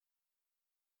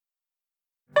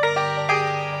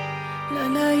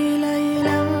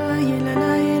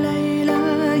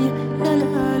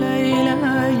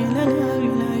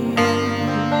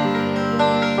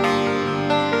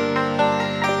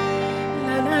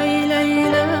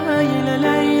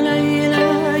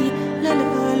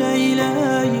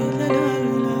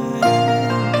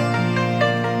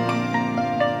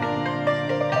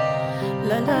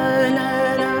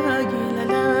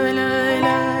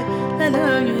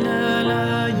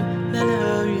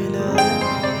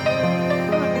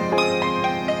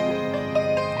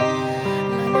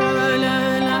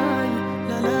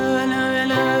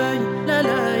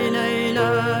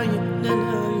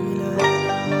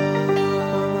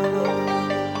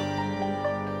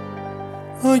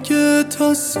اگه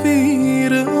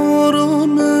تصویر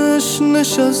آرامش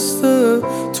نشسته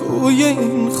توی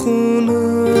این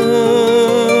خونه،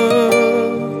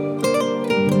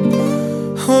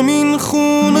 همین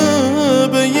خونه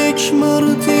به یک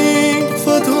مردی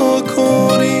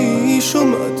فداکاریش و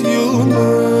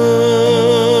مدیونه،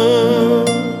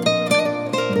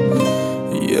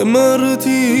 یه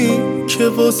مردی که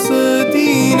واسه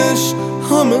دینش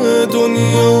همه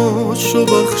دنیاشو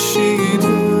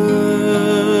بخشیده.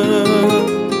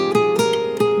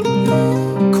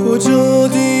 کجا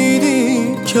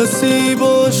دیدی کسی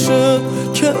باشه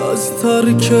که از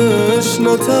ترکش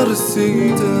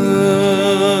نترسیده؟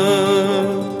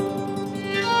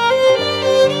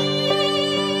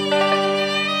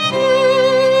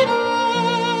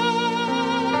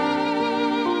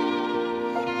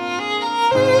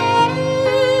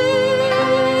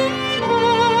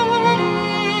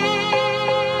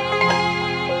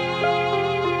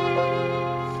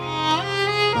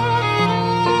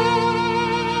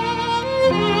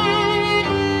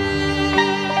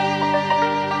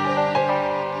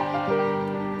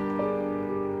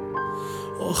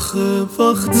 آخه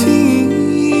وقتی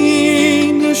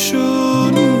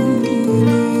نشونی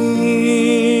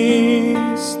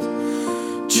نیست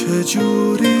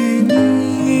چجوری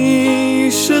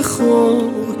میشه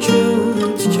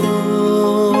خاکت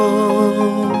کرد؟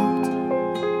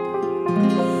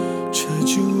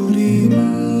 چجوری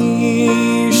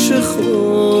میشه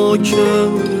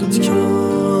خاکت کرد؟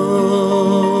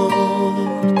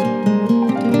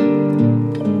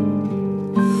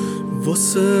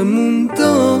 واسه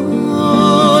موندن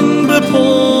به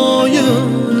پایش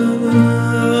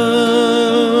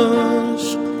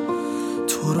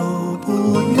تو را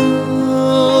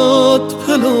باید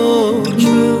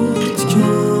پلاکت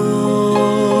کرد،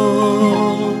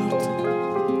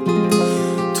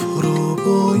 تو را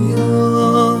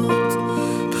باید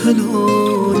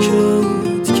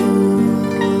پلاکت کرد.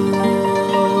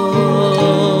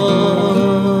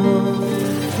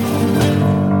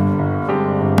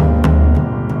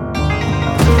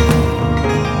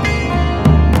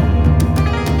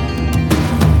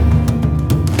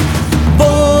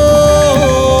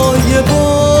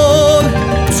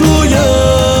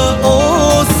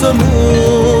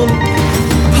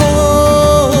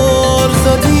 پر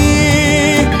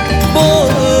زدی با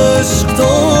عشق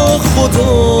تا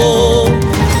خدا،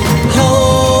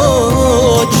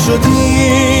 حاج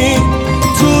شدی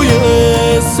توی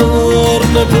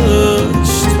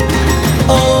سرنوشت،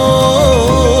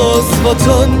 از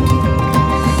وطن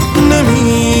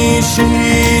نمیشی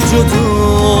جدا.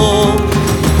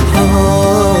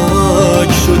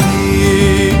 حاج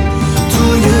شدی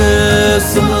توی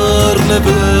سرنوشت،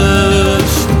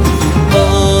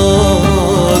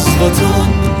 از وطن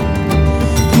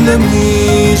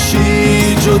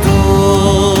نمیشی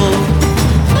جدا.